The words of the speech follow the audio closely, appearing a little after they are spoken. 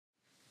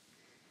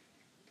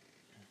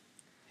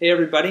Hey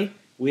everybody,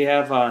 we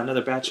have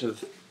another batch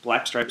of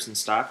Blackstripes in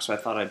stock, so I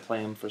thought I'd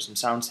play them for some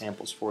sound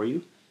samples for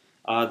you.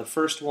 The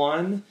first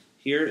one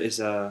here is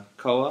a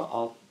koa,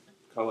 all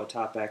koa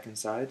top, back, and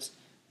sides,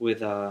 with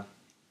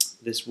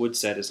this wood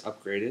set is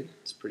upgraded.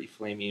 It's pretty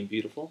flamey and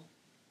beautiful.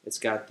 It's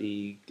got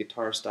the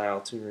guitar style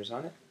tuners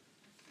on it.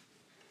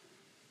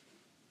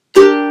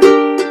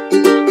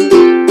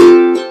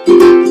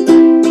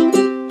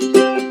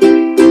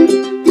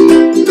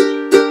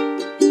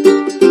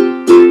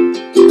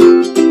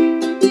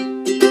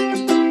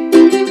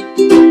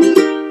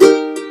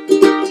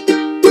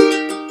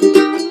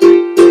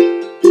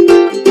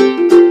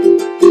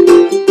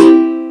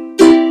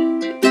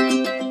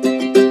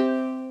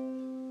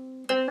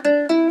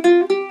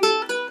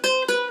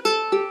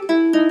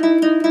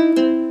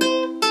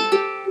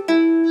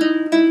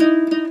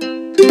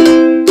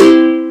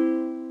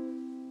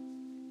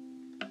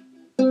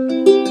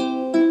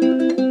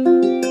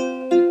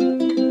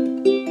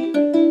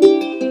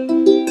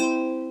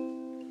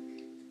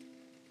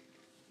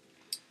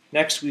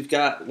 Next, we've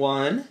got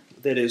one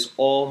that is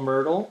all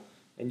myrtle,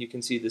 and you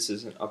can see this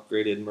is an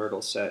upgraded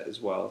myrtle set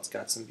as well. It's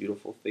got some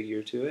beautiful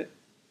figure to it.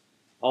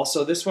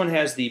 Also, this one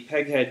has the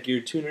peg head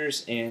geared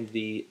tuners and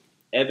the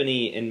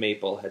ebony and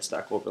maple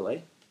headstock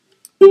overlay.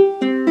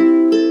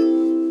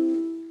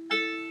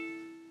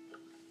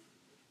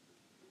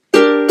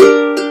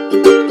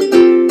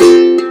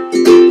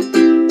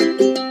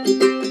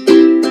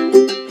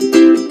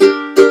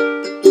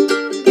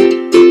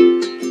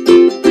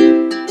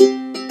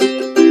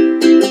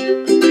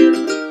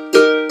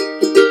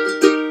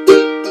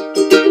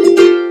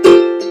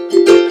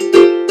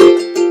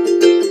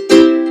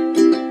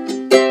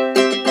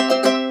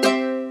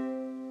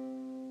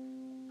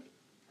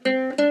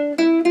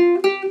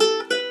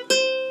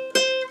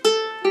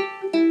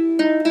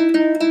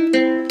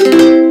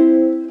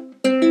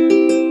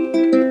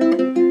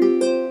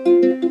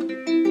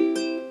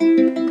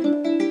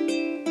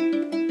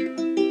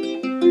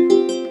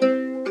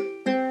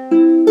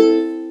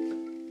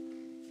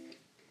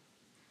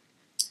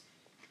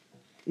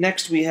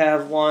 Next, we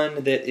have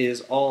one that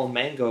is all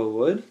mango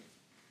wood.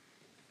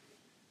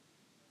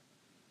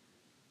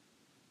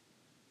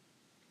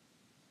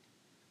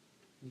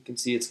 You can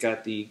see it's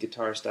got the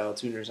guitar style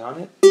tuners on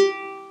it.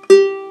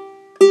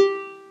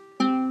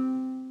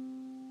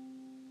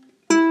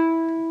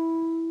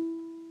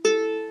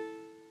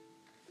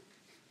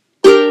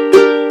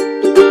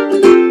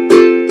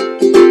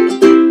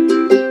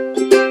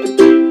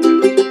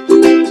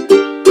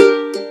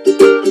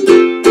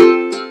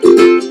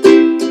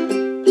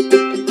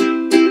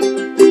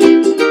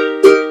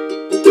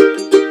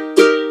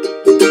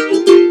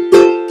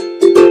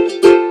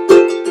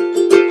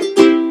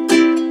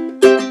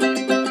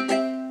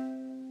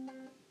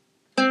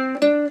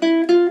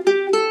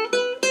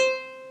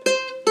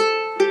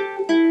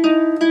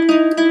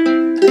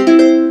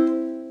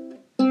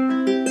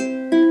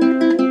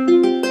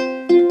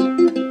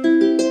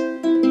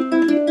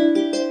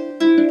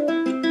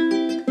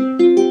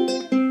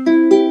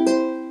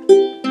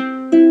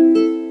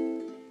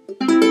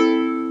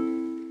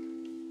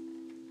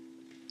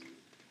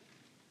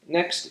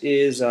 Next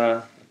is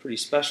a pretty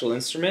special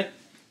instrument.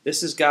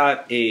 This has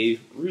got a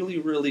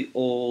really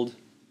old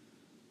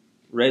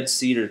red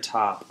cedar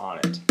top on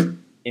it,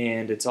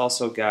 and it's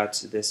also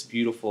got this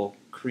beautiful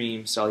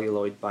cream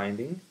celluloid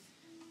binding.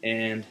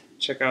 And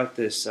check out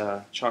this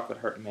chocolate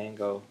heart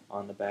mango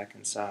on the back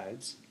and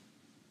sides.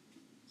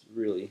 It's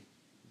really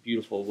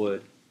beautiful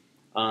wood.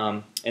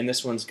 And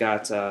this one's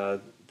got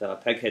the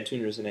peg head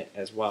tuners in it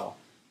as well.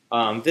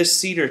 This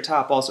cedar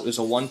top also is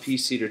a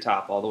one-piece cedar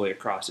top all the way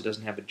across. It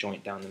doesn't have a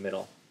joint down the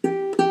middle.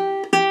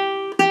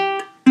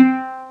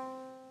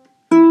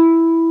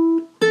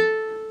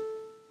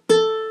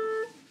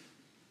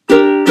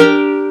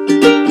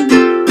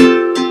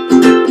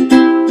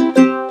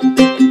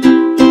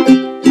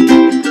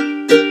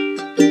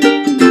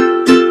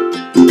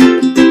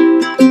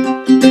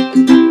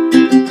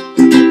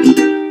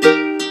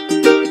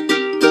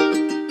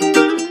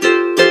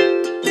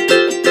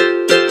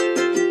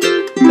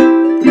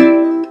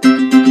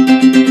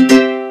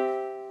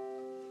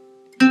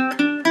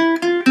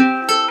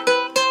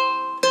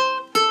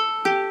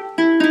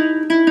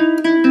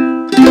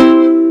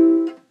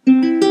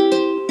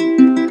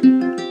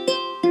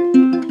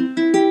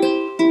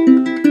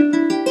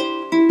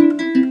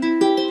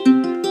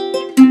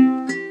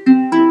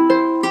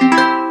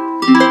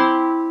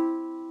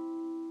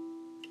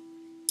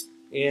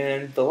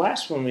 And the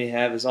last one we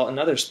have is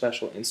another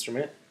special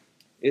instrument.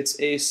 It's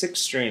a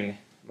 6-string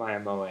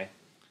Mya-Moe.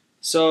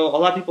 So a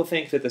lot of people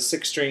think that the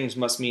 6 strings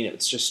must mean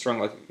it's just strung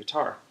like a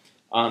guitar,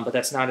 but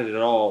that's not it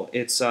at all.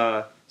 It's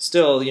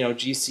still,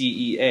 G,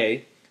 C, E,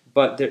 A,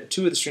 but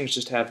 2 of the strings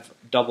just have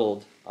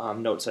doubled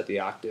notes at the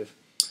octave.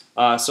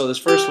 So this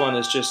first one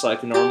is just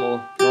like a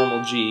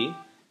normal G.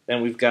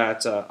 Then we've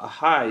got a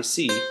high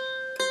C,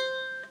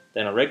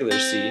 then a regular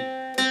C.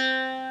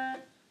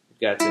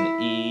 We've got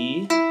an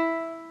E.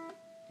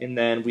 And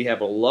then we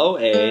have a low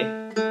A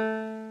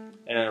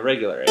and a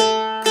regular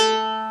A.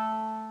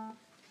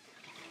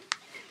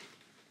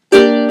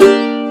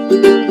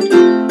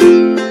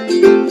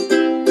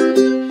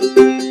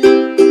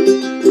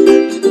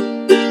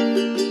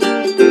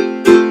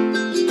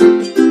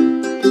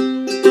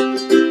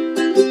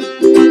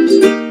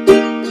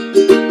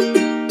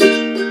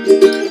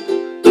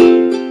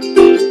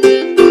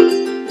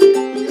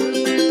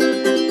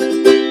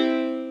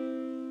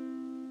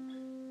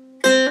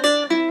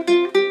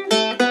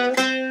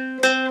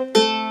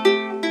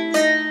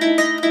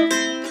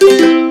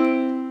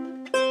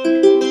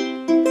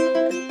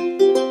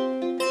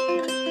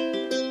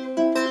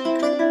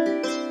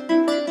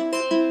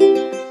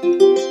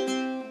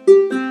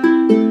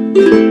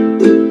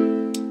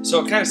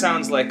 kind of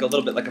sounds like a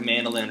little bit like a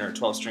mandolin or a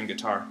 12-string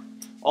guitar.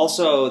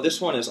 Also,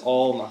 this one is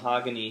all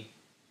mahogany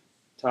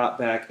top,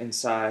 back, and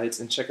sides,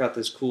 and check out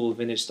this cool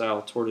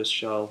vintage-style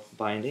tortoiseshell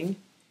binding.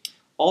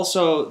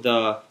 Also,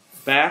 the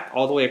back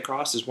all the way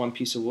across is one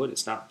piece of wood.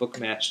 It's not book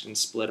matched and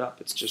split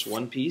up. It's just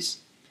one piece,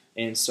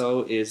 and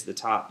so is the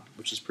top,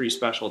 which is pretty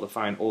special to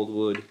find old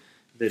wood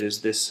that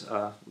is this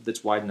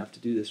that's wide enough to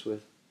do this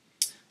with.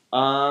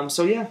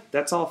 So yeah,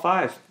 that's all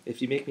 5.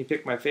 If you make me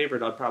pick my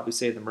favorite, I'd probably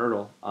say the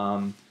myrtle,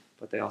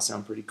 but they all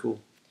sound pretty cool.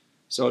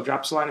 So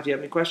drop us a line if you have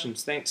any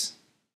questions. Thanks.